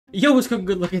Yo, what's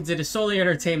good looking to the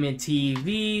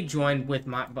Solely-Entertainment-Teevee, joined with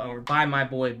by my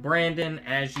boy Brandon,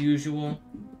 as usual.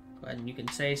 Go ahead and you can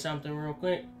say something real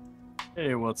quick.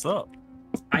 Hey, what's up?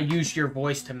 I used your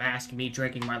voice to mask me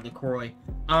drinking my LaCroix.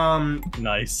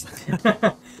 Nice.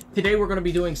 Today we're going to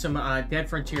be doing some Dead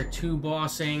Frontier 2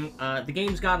 bossing. The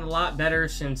game's gotten a lot better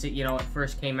since it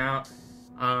first came out.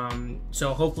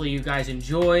 So hopefully you guys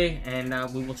enjoy,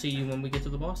 and we will see you when we get to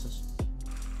the bosses.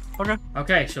 Okay.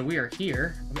 Okay, so we are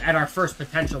here at our first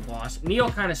potential boss. Neo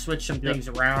kind of switched some things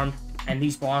around, and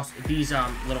these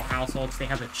little households, they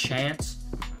have a chance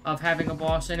of having a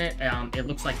boss in it. It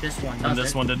looks like this one doesn't. And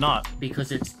this one did not.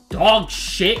 Because it's dog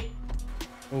shit.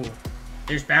 Ooh,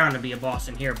 there's bound to be a boss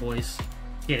in here, boys.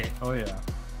 Get it. Oh, yeah.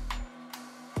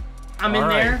 I'm in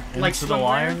there, like into the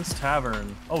Lion's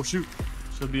Tavern. Oh, shoot.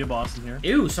 Should be a boss in here.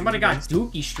 Ew, somebody got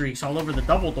dookie streaks all over the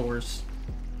double doors.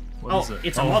 What is it?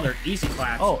 It's a mother. Easy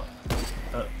claps. Oh,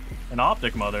 an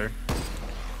optic mother.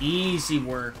 Easy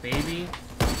work, baby.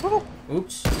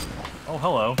 Oops. Oh,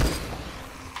 hello.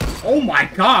 Oh my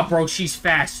god, bro, she's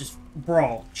fast.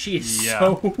 Bro, she is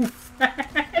so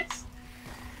fast.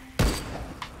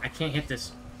 I can't hit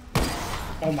this.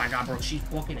 Oh my god, bro, she's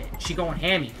booking it. She going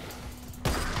hammy.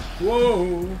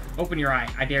 Whoa. Open your eye.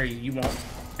 I dare you. You won't.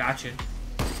 Gotcha.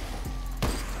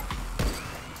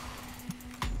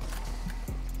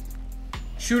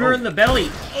 Shoot her in the belly.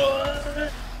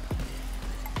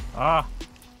 Ah.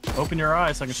 Open your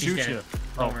eyes so I can She's shoot dead. you.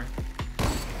 Don't worry.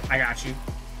 I got you.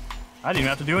 I didn't even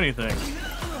have to do anything.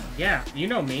 Yeah, you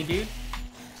know me, dude.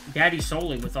 Daddy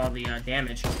Solely with all the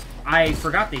damage. I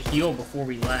forgot to heal before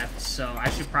we left, so I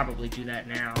should probably do that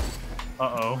now.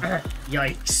 Uh-oh.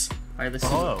 Yikes. Alright, let's see.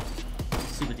 Hello. Let's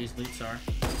see what these loots are.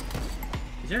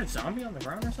 Is there a zombie on the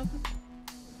ground or something?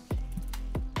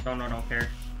 Oh, no, don't care.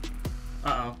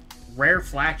 Uh-oh. Rare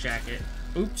flak jacket.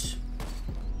 Oops.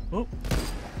 Oh.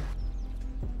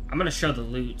 I'm gonna show the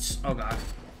loots. Oh, God.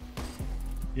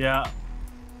 Yeah.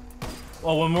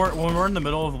 Well, when we're in the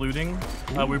middle of looting,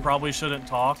 we probably shouldn't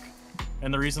talk.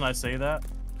 And the reason I say that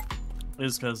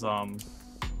is because,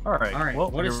 Alright, well,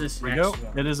 what is this here we next go.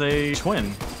 one? It is a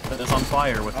twin that is on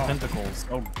fire with tentacles.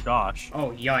 Oh, gosh. Oh,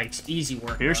 yikes. Easy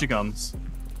work. Here she comes.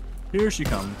 Here she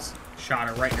comes. Shot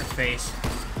her right in her face.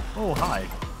 Oh, hi.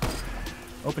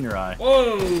 Open your eye.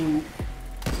 Whoa!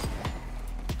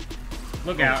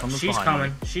 Look out. She's coming.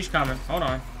 Me. She's coming. Hold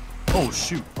on. Oh,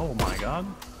 shoot. Oh, my God.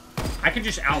 I can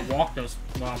just outwalk those.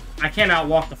 Well, I can't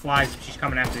outwalk the flies if she's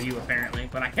coming after you, apparently.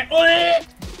 But I can't.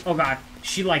 Oh, God.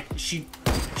 She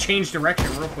changed direction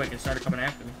real quick and started coming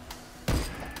after me.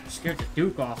 Scared the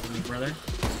Duke off of me, brother.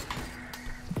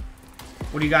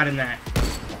 What do you got in that?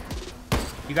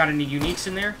 You got any uniques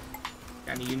in there?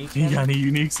 Got any uniques? You got any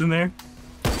uniques in there?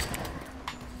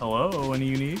 Hello,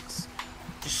 any uniques?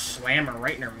 Just slam her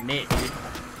right in her mid, dude.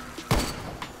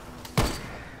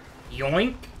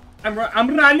 Yoink! I'm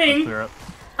running! Clear up.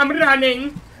 I'm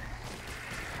running!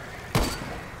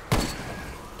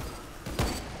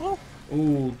 Oh.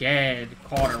 Ooh, dead.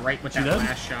 Caught her right with that dead?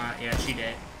 last shot. Yeah, she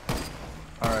did.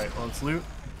 Alright, well, let's loot.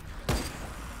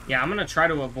 Yeah, I'm gonna try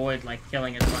to avoid, like,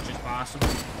 killing as much as possible.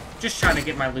 Just try to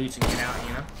get my loots and get out,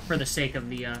 you know? For the sake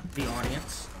of the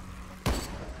audience.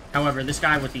 However, this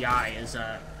guy with the eye is,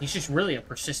 he's just really a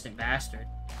persistent bastard.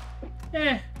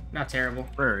 Not terrible.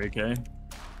 Rare AK.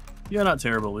 Yeah, not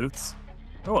terrible loots.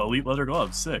 Oh, elite leather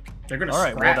gloves. Sick. They're gonna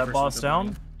Alright, well, scrap that for boss some down.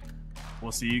 good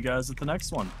We'll see you guys at the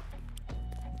next one.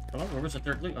 money. Oh, where was the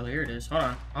third loot? Oh, here it is. Hold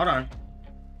on. Hold on.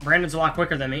 Brandon's a lot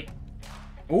quicker than me.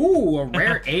 Ooh, a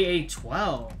rare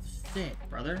AA-12. Sick,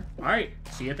 brother. Alright,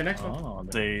 see you at the next one. Oh,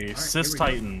 the Cis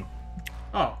Titan.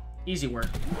 Oh, easy work.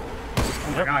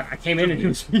 Oh my god, I came in and he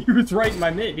was right in my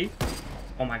mid, dude.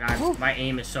 Oh my god, my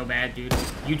aim is so bad, dude.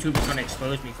 YouTube is gonna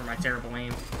expose me for my terrible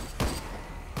aim.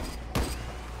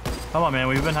 Come on, man.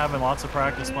 We've been having lots of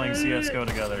practice playing CSGO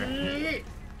together.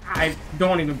 I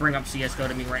don't even bring up CSGO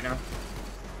to me right now.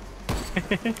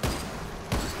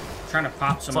 Trying to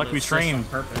pop some of those assists on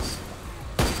purpose.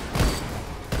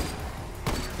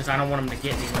 Because I don't want him to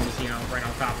get me when he's, right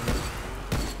on top of me.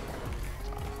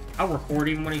 I'll record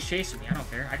even when he's chasing me. I don't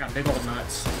care. I got big old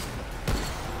nuts.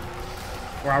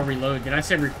 Or I'll reload. Did I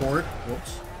say record?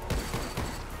 Whoops.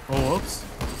 Oh, whoops.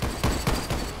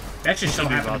 That just so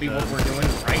happen to be what we're doing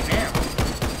right now.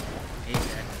 Hey,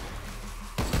 Dad.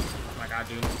 Oh my god,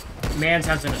 dude. Mans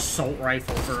has an assault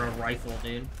rifle for a rifle,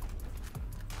 dude.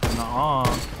 Nuh-uh.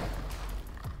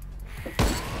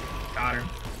 Got her.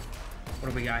 What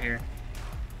do we got here?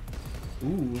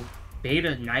 Ooh,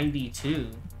 Beta 92.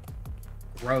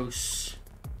 Gross.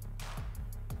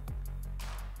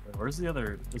 Where's the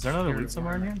other? Is there another loot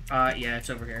somewhere in here? Yeah,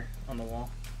 it's over here on the wall.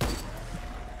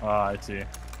 Ah, I see.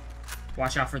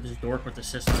 Watch out for this dork with the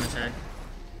cyst on his head.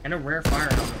 And a rare fire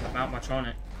helmet without much on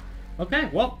it. Okay,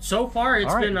 well, so far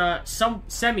it's been some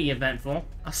semi-eventful.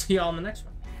 I'll see y'all in the next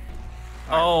one.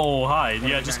 Oh, hi.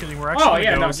 Yeah, just kidding. We're actually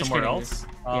gonna go somewhere else.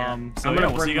 Yeah. So yeah,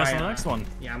 we'll see you guys in the next one.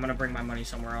 Yeah, I'm gonna bring my money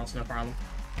somewhere else, no problem.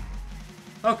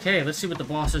 Okay, let's see what the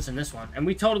boss is in this one. And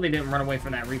we totally didn't run away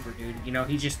from that Reaper, dude. You know,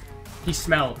 he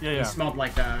smelled. Yeah, yeah. He smelled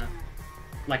like a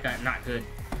not good.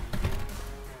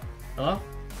 Hello?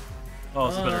 Oh,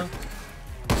 it's a spitter.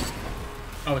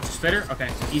 Oh, it's a spitter? Okay,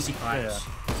 easy claps.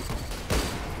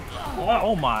 Yeah.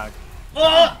 Oh my.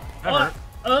 That hurt.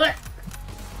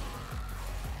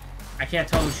 I can't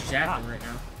tell who she's after right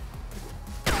now.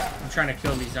 I'm trying to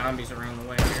kill these zombies around the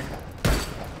way here.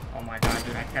 Oh my god,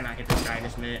 dude, I cannot hit this guy in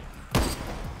his mitt.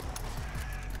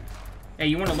 Hey,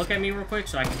 you want to look at me real quick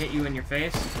so I can hit you in your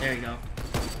face? There you go.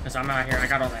 Because I'm out here, I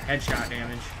got all that headshot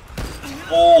damage.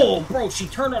 Oh, bro, she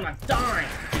turned on a dime.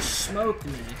 Just smoked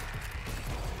me.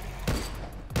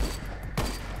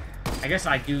 I guess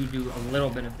I do a little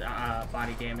bit of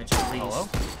body damage at least. Hello?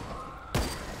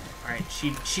 Alright,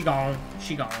 she gone.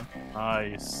 She gone.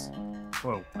 Nice.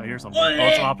 Whoa, I hear something. Oh,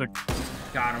 it's an optic.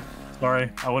 Got him.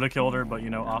 Sorry, I would have killed her, but you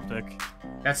know, optic.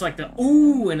 That's like the...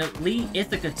 Ooh, an Elite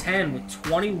Ithaca 10 with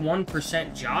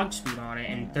 21% jog speed on it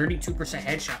and 32%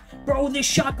 headshot. Bro, this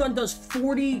shotgun does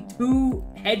 42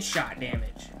 headshot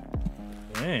damage.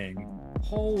 Dang.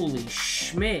 Holy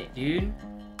schmidt, dude.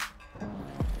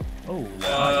 Oh,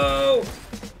 wow.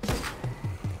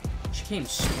 She came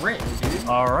sprinting, dude.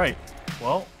 Alright.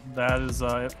 Well, that is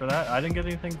it for that. I didn't get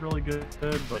anything really good,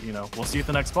 but you know, we'll see you at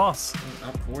the next boss.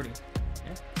 Up 40.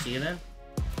 Yeah, see you then.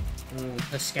 Ooh,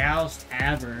 Pascal's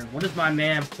Tavern. What does my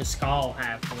man Pascal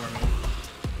have for me?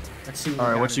 Let's see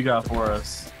what what you got for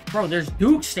us? Bro, there's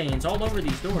Duke stains all over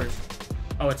these doors.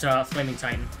 Oh, it's a Flaming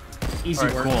Titan. Easy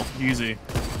work. Cool. Easy.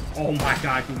 Oh my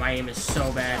god, dude, my aim is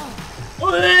so bad.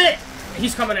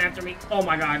 He's coming after me. Oh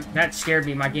my god, that scared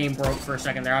me. My game broke for a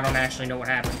second there. I don't actually know what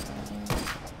happened.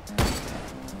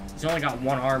 He's only got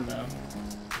one arm, though.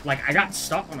 Like, I got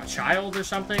stuck on a child or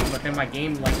something, but then my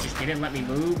game, like, just didn't let me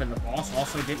move, and the boss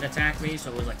also didn't attack me,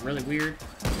 so it was, like, really weird.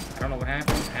 I don't know what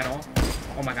happened at all.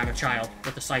 Oh my god, a child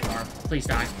with a scythe arm. Please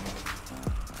die.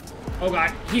 Oh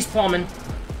god, he's plumbing.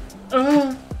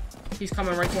 He's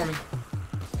coming right for me.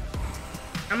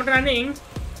 I'm running.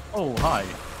 Oh, hi.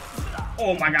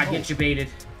 Oh my god, get you baited.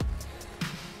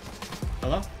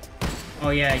 Hello? Oh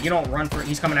yeah, you don't run for it.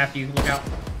 He's coming after you. Look out.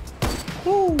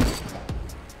 Woo!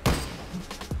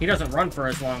 He doesn't run for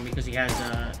as long because he has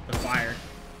the fire.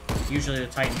 Usually the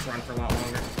Titans run for a lot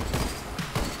longer.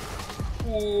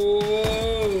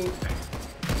 Whoa!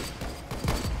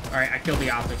 Alright, I killed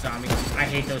the optic zombie. I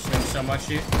hate those things so much,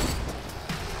 dude.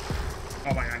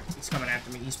 Oh my god, he's coming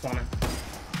after me. He's plumbing.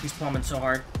 He's plumbing so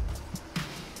hard.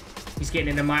 He's getting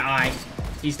into my eye.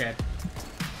 He's dead.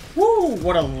 Woo!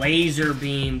 What a laser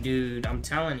beam, dude. I'm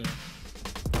telling you.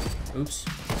 Oops.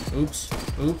 Oops.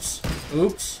 Oops.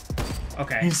 Oops.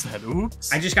 Okay. He said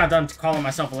oops. I just got done calling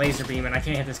myself a laser beam, and I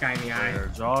can't hit this guy in the eye. Rare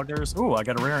joggers. Ooh, I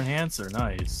got a rare enhancer.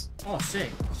 Nice. Oh, sick.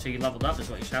 So you leveled up is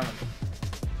what you're telling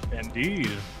me.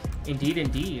 Indeed. Indeed,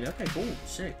 indeed. Okay, cool.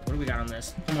 Sick. What do we got on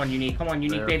this? Come on, Unique. Come on,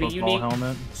 Unique, Rare baby. football Unique.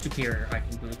 helmet. Superior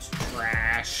hiking boots.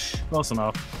 Trash. Close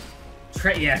enough.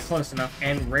 Yeah, close enough.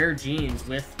 And rare jeans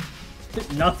with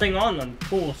nothing on them.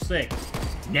 Cool, sick.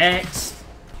 Next.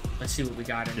 Let's see what we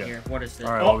got in here. What is this?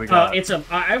 Alright, what we got? It's a...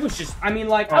 I was just... I mean,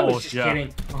 like, I was just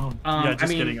kidding. Oh, yeah,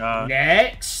 just kidding.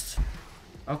 Next.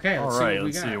 Okay, let's see what we got.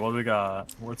 Let's see. What do we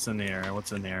got? What's in here?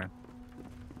 What's in here?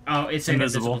 Oh, it's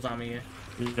invisible zombie.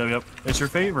 Yep. It's your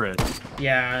favorite.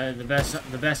 Yeah, the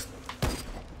best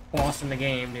boss in the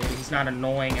game, dude. He's not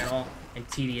annoying at all and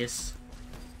tedious.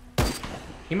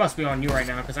 He must be on you right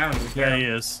now because I don't even care. Yeah, he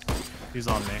is. He's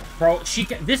on me. Bro,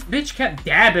 this bitch kept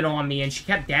dabbing on me, and she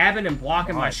kept dabbing and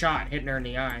blocking my shot, hitting her in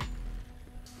the eye.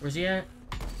 Where's he at?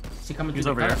 Is he coming through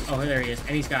the car? Oh, there he is. And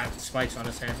he's got spikes on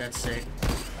his head. That's sick.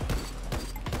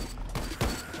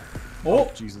 Oh,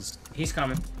 Jesus. He's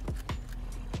coming.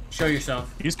 Show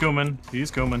yourself. He's coming.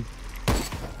 He's coming.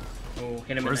 Oh,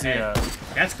 hit him Where's in the head.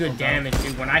 That's good damage,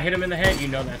 dude. When I hit him in the head, you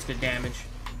know that's good damage.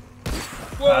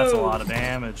 Whoa. That's a lot of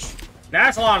damage.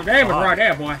 That's a lot of damage right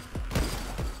there, boy.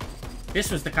 This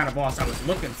was the kind of boss I was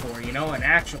looking for, you know? An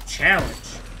actual challenge.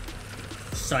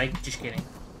 Psych. Just kidding.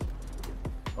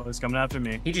 Oh, he's coming after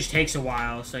me. He just takes a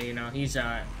while, so, you know, he's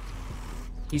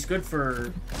good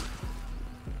for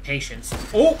patience.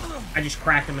 Oh! I just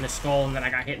cracked him in the skull, and then I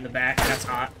got hit in the back. That's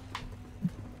hot.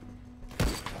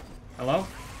 Hello?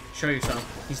 Show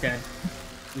yourself. He's dead.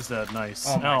 He's dead. Nice.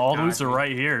 Oh now, all these are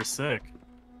right here. Sick.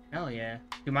 Hell yeah.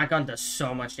 Dude, my gun does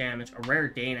so much damage. A rare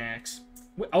Dane axe.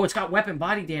 Oh, it's got weapon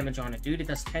body damage on it, dude. It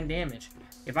does 10 damage.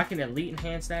 If I can elite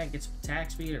enhance that and get some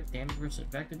attack speed or damage versus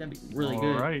infected, that'd be really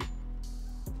good. Alright.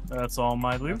 That's all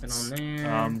my loot. On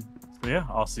there. So yeah,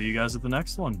 I'll see you guys at the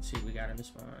next one. Let's see what we got in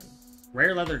this one.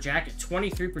 Rare leather jacket,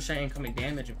 23% incoming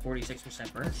damage and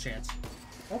 46% burn chance.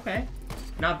 Okay.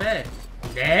 Not bad.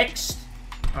 Next.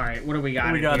 Alright, what do we got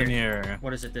What we got in here?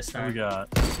 What is it this time? What we got?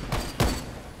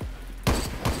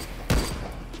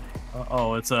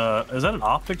 Oh, it's a... Is that an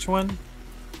optic twin?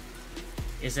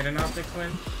 Is it an optic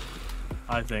twin?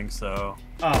 I think so.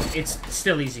 Oh, it's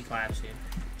still easy claps, dude.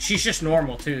 She's just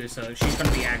normal, too, so she's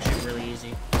gonna be actually really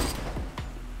easy.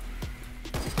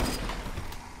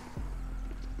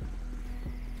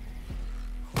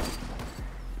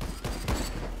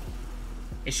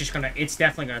 It's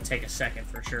definitely gonna take a second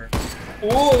for sure.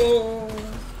 Oh!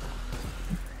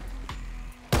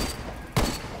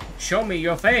 Show me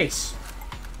your face!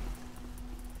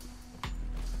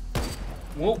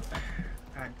 Whoa.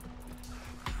 God.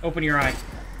 Open your eye.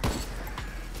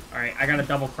 Alright, I got a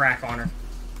double crack on her.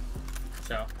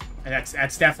 So,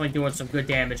 that's definitely doing some good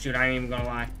damage, dude. I ain't even gonna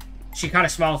lie. She kind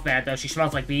of smells bad, though. She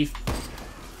smells like beef.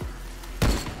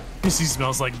 She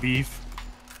smells like beef.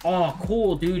 Oh,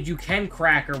 cool, dude. You can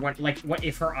crack her when,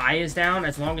 if her eye is down,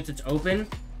 as long as it's open,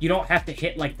 you don't have to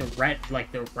hit,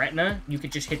 the retina. You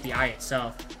could just hit the eye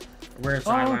itself. Whereas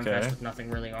sideline vest with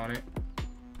nothing really on it.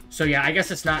 So, yeah, I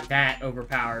guess it's not that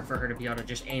overpowered for her to be able to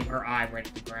just aim her eye right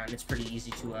at the ground. It's pretty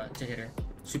easy to hit her.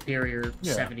 Superior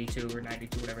 72 or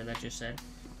 92, whatever that just said.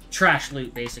 Trash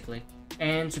loot, basically.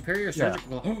 And superior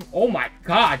surgical gloves. Oh my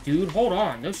god, dude. Hold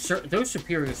on. Those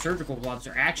superior surgical gloves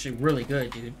are actually really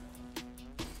good, dude.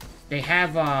 They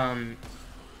have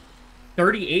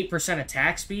 38%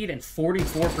 attack speed and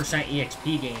 44%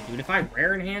 EXP gain, dude. If I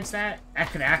rare enhance that, that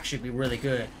could actually be really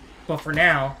good. But for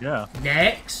now,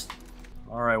 next.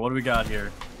 All right, what do we got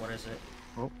here? What is it?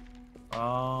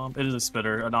 Oh, it is a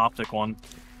spitter, an optic one.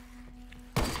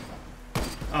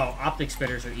 Oh, optic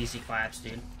spitters are easy claps,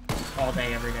 dude. All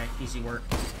day, every day, easy work.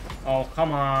 Oh,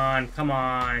 come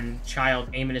on, child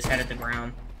aiming his head at the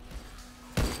ground.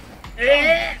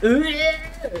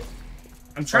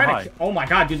 I'm trying to. Oh my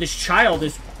god, dude, this child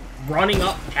is running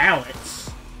up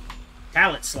pallets.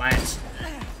 Pallet slats.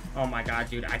 Oh my god,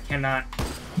 dude, I cannot.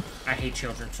 I hate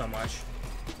children so much.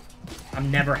 I'm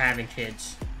never having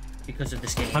kids because of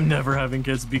this game. I'm never having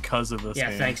kids because of this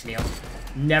game. Yeah, thanks, Neil.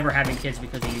 Never having kids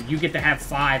because of you. You get to have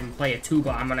 5 and play a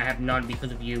tuba. I'm gonna have none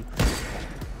because of you.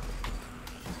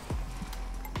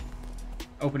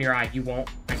 Open your eye. You won't.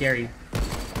 I dare you.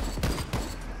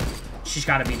 She's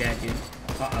gotta be dead, dude.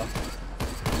 Uh-oh.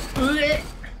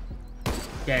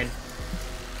 Dead.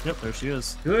 Yep, there she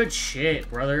is. Good shit,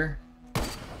 brother.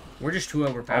 We're just too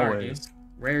overpowered, Always. dude.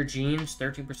 Rare jeans,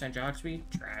 13% jog speed.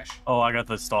 Trash. Oh, I got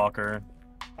the stalker.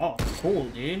 Oh, cool,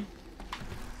 dude.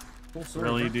 Cool sword,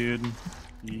 Really, huh? dude?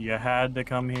 You had to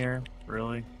come here?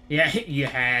 Really? Yeah, you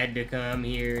had to come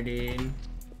here, dude.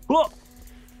 Whoa!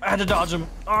 I had to dodge him.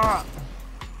 Ah!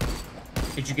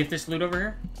 Did you get this loot over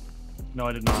here? No,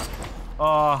 I did not.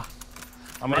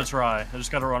 I'm gonna try. I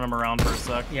just gotta run him around for a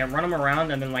sec. Yeah, run him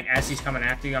around, and then, as he's coming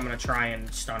after you, I'm gonna try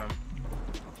and stun him.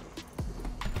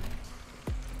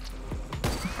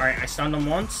 Alright, I stunned him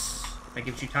once. That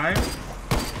gives you time.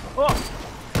 Oh!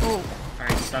 Oh!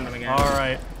 Alright, stunned him again.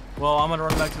 Alright. Well, I'm gonna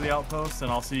run back to the outpost,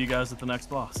 and I'll see you guys at the next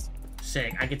boss.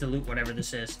 Sick. I get to loot whatever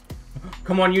this is.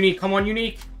 Come on, Unique. Come on,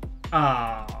 Unique.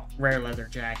 Ah, rare leather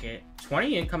jacket.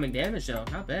 20 incoming damage, though.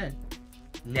 Not bad.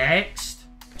 Next.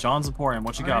 John's Emporium,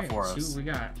 what you got for us? See what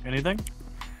we got. Anything?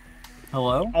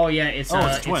 Hello? Oh, yeah, it's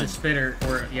a twin. it's a spitter,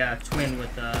 or, yeah, twin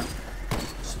with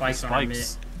spikes on her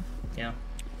mitt. Yeah.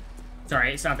 It's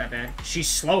alright, it's not that bad. She's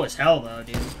slow as hell, though,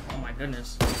 dude. Oh, my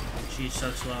goodness. She's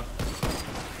so slow.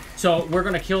 So, we're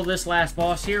gonna kill this last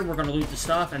boss here, we're gonna loot the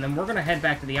stuff, and then we're gonna head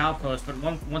back to the outpost, but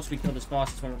once we kill this boss,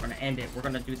 that's when we're gonna end it. We're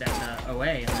gonna do that OA,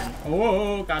 and then...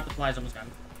 Oh, God, the flies almost got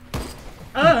me.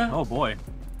 Oh, boy.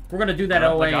 We're gonna do that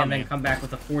OA and then come back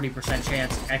with a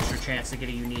 40% extra chance to get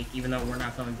a unique, even though we're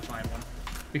not going to find one.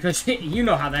 Because you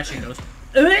know how that shit goes.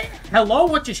 Hello?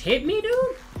 What just hit me,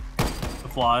 dude? The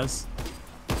flies.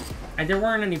 And there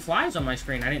weren't any flies on my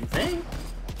screen, I didn't think.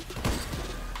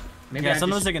 Maybe yeah,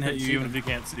 sometimes they can hit you even if you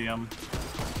can't see them.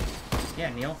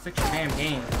 Yeah, Neil, fix your damn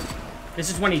game. This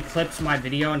is when he clips my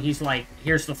video and he's like,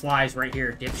 here's the flies right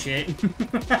here, dipshit.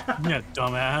 Yeah,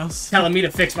 dumbass. Telling me to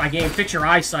fix my game. Fix your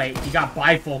eyesight. You got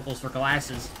bifocals for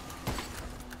glasses.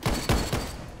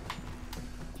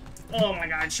 Oh my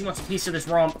god, she wants a piece of this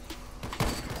rump.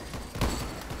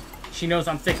 She knows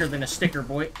I'm thicker than a sticker,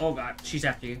 boy. Oh god, she's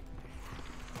after you.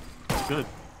 Good.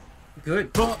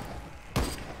 Good.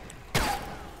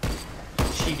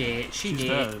 She did. She did.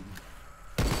 Dead.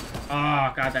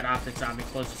 Oh, God, that optic zombie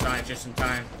closed his eye just in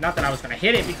time. Not that I was going to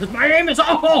hit it, because my aim is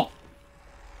awful!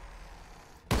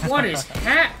 What is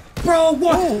Bro,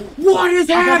 what? Oh, what is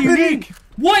happening?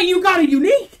 What? You got a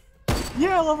unique?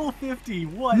 Yeah, level 50.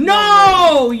 What?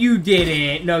 No, you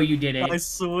didn't. No, you didn't. I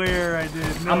swear I did.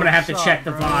 No I'm going to have to check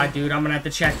the bro. VOD, dude. I'm going to have to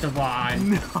check the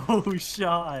VOD. No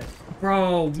shot.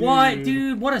 Bro, dude. What,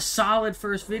 dude? What a solid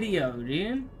first video,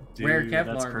 dude. Rare Kevlar,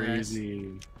 that's crazy.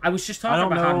 guys. I was just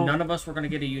talking about how none of us were going to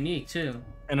get a unique, too.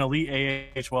 An elite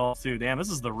AH-12, too. Damn, this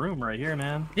is the room right here,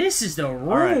 man. This is the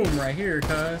room right here,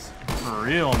 cuz. For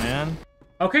real, man.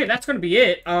 Okay, that's going to be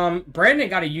it. Brandon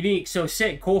got a unique, so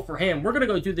sick, cool for him. We're going to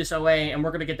go do this OA, and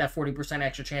we're going to get that 40%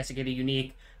 extra chance to get a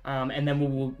unique. And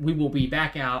then we will be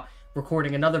back out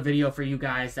recording another video for you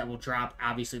guys that will drop,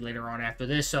 obviously, later on after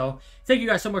this. So, thank you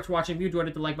guys so much for watching. If you enjoyed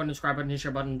it, the like button, the subscribe button, hit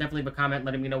share button. Definitely leave a comment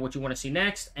letting me know what you want to see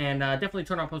next. And definitely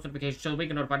turn on post notifications so we can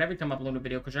get notified every time I upload a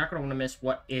video, because you're not going to want to miss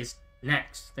what is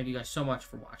next. Thank you guys so much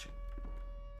for watching.